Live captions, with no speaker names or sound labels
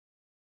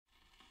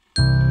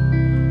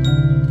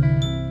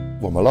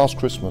Well, my last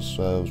Christmas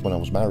was when I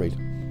was married.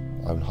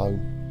 Own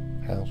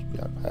home,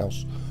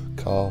 house,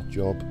 car,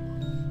 job,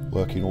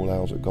 working all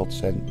hours that God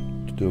sent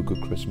to do a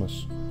good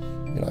Christmas.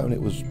 And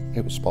it was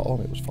spot on.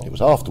 It was fun. It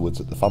was afterwards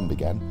that the fun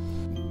began.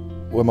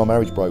 When my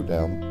marriage broke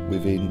down,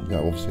 within,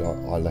 obviously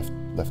I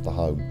left the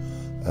home,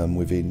 and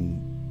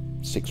within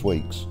 6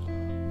 weeks,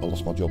 I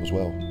lost my job as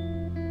well.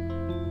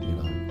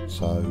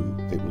 So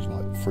it was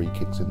like 3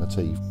 kicks in the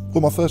teeth.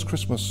 Well, my first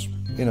Christmas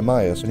in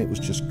Emmaus, and it was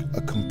just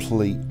a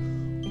complete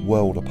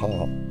world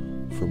apart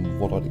from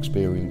what I'd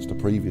experienced the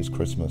previous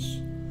Christmas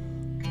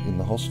in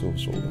the hostel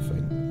sort of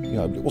thing.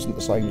 It wasn't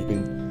the same as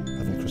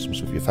having Christmas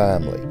with your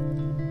family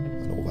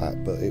and all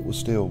that, but it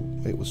was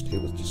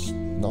just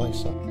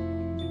nicer.